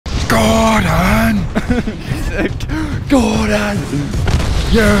Gordon!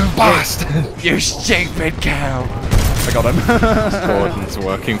 You bastard! You stupid cow! I got him. Gordon's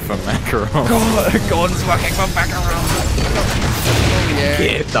working for Macaron. Gordon's working for Macaron. Oh, yeah.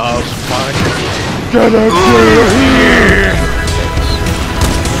 Get the fuck. Get up here!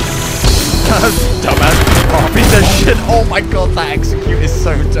 Dumbass. Oh, piece of shit. Oh my god, that execute is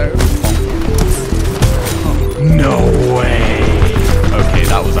so dope. No way. Okay,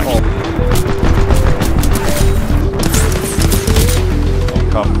 that was actually. Oh,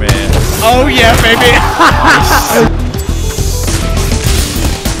 come in. Oh yeah, baby.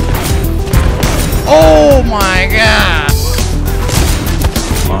 Oh my god.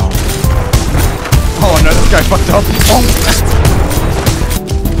 Wow. Oh no, this guy fucked up. Oh.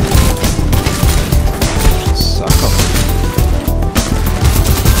 Suck up.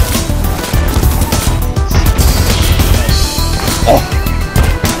 Oh.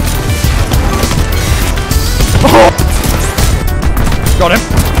 Oh. Got him.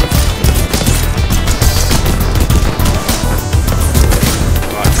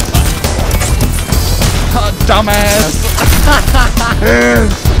 Dumbass.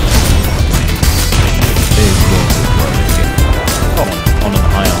 On an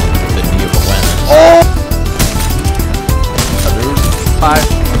ion that you have awareness. Oh! Bye.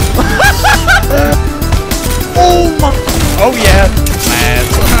 Oh my! Oh yeah! Man.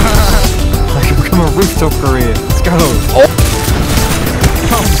 I can become a rooftop career. Let's go. Oh!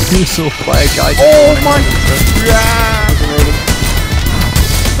 You saw play guy. Oh my! Yeah!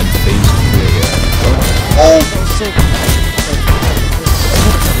 And phase clear. Oh!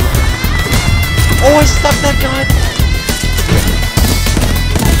 Oh! I stabbed that guy.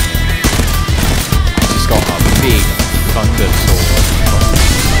 He's got a big thunder sword.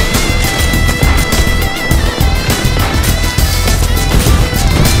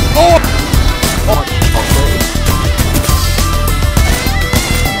 Oh! Oh!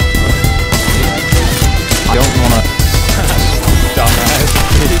 I don't wanna. Dumbass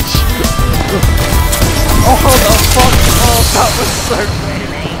bitch. Oh the fuck! Oh, that was so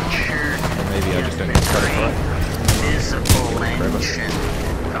great. Or maybe I just don't get credit for it. Visible engine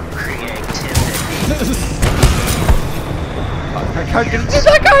of creativity. I can't get into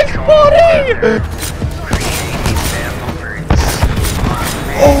that guy's body!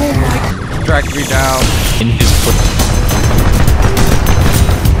 Oh my! Drag me down. In his foot.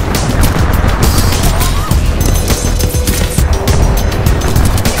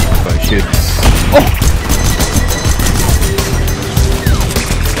 Oh shit. Oh!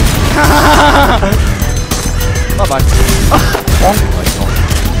 Bye bye. Oh.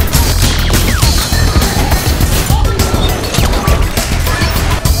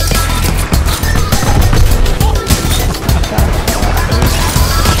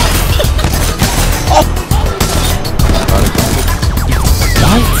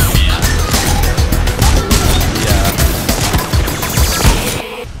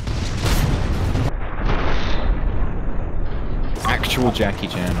 Actual Jackie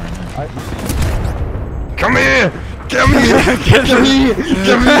Chan right now. Come here! Come here! Come here!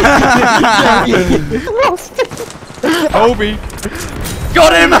 Come here! Lost it! Obi!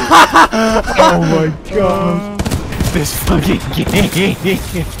 Got him! Oh my god. This fucking game.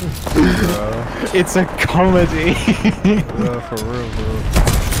 It's a comedy. For real, bro.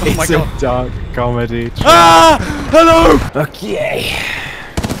 It's my a god. dark comedy. Ah! Hello! Okay.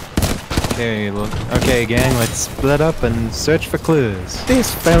 Okay, look. Okay, gang, let's split up and search for clues.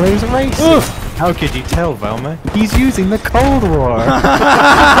 This fella's racist. How could you tell, Velma? He's using the Cold War.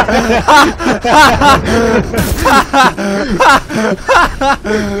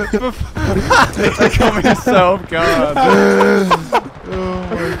 Kill myself, God. Oh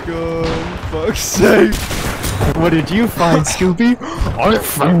my god. Fuck's sake. What did you find, Scooby? I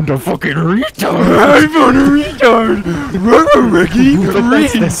found a fucking retard. I found a retard. Ricky, But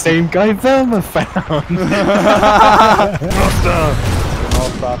that's the same guy Velma found.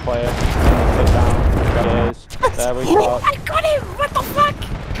 All-star player. Sit down. Cheers. There we go. I got him! What the fuck?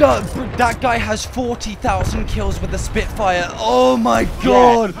 God, that guy has 40,000 kills with the Spitfire. Oh my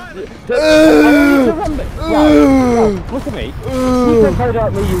god! Look at me. He compared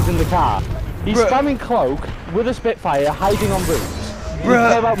out me using the car. He's spamming cloak with a Spitfire, hiding on roofs.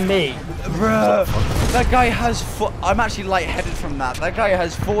 What about me? Bruh, that guy has. I'm actually lightheaded from that. That guy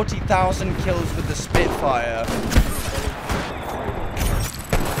has 40,000 kills with the Spitfire.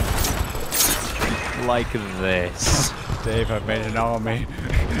 Like this. Dave, I've made an army.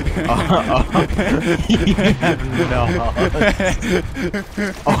 No.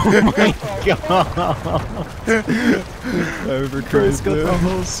 Oh my god. Overcrowed. Chris got the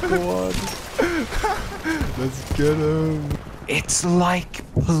whole squad. Let's get him. It's like,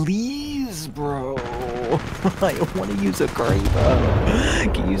 please, bro. I want to use a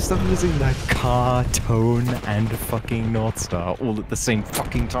Graver. Can you stop using that car, tone, and fucking North Star all at the same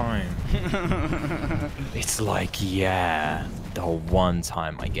fucking time? It's like, yeah, the one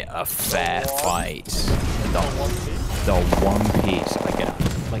time I get a fair fight. The one piece I get,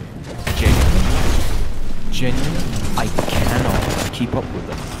 like, genuinely, I cannot keep up with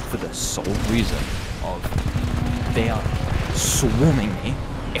them for the sole reason of they are swarming me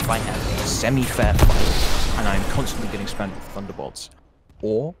if I have a semi-fair fight and I'm constantly getting spammed with thunderbolts,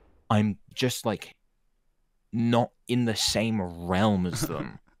 or I'm just like not in the same realm as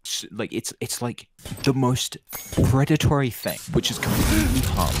them. Like it's like the most predatory thing, which is completely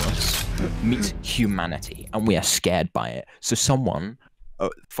harmless, meets humanity, and we are scared by it. So someone, a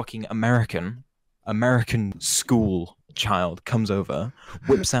fucking American school child comes over,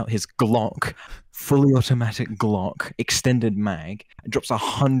 whips out his Glock, fully automatic Glock, extended mag, and drops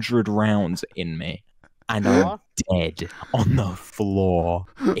 100 rounds in me, and I'm dead on the floor.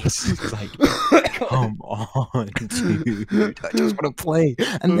 It's like, come on, dude, I just want to play.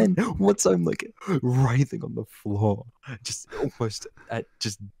 And then once I'm like writhing on the floor, just almost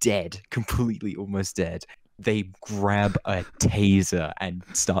just dead, completely almost dead, they grab a taser and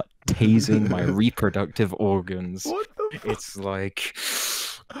start tasing my reproductive organs. What the fuck? It's like,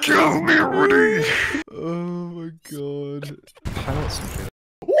 kill me already! Oh my god. Pilot some shit.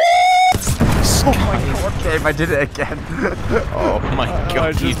 Oh my god, Dave, I did it again. Oh my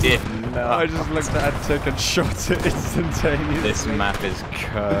god, you did not. I just looked at a tick and shot it instantaneously. This map is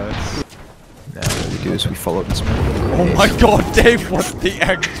cursed. Now what we do is we follow this map. Oh my god, Dave, what the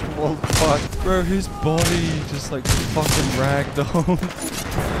actual fuck? Bro, his body just like fucking ragdoll.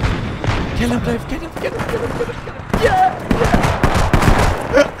 Kill him, Dave, get him, get him, get him, get him, get him. Yeah!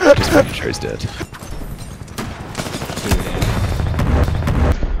 Just making sure he's dead.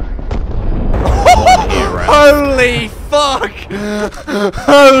 Holy fuck!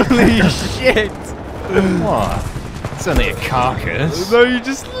 Holy shit! What? It's only a carcass. No, you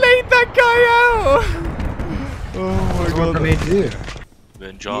just laid that guy out! Oh my god. What did they do?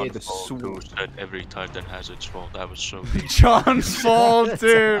 When Titanfall 2 said every Titan has its fault, that was so deep. Titanfall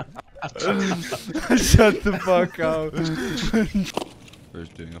 2! Shut the fuck up. Who's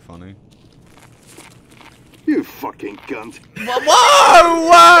doing a funny? You fucking cunt. Whoa!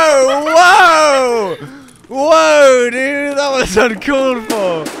 Whoa! Whoa! Whoa, dude! That was uncalled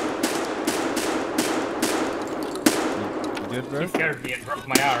for! You good, bro? He scared me and broke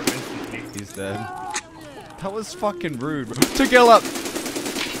my arm instantly. He's dead. That was fucking rude, bro. To kill up!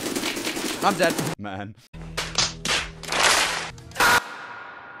 I'm dead. Man.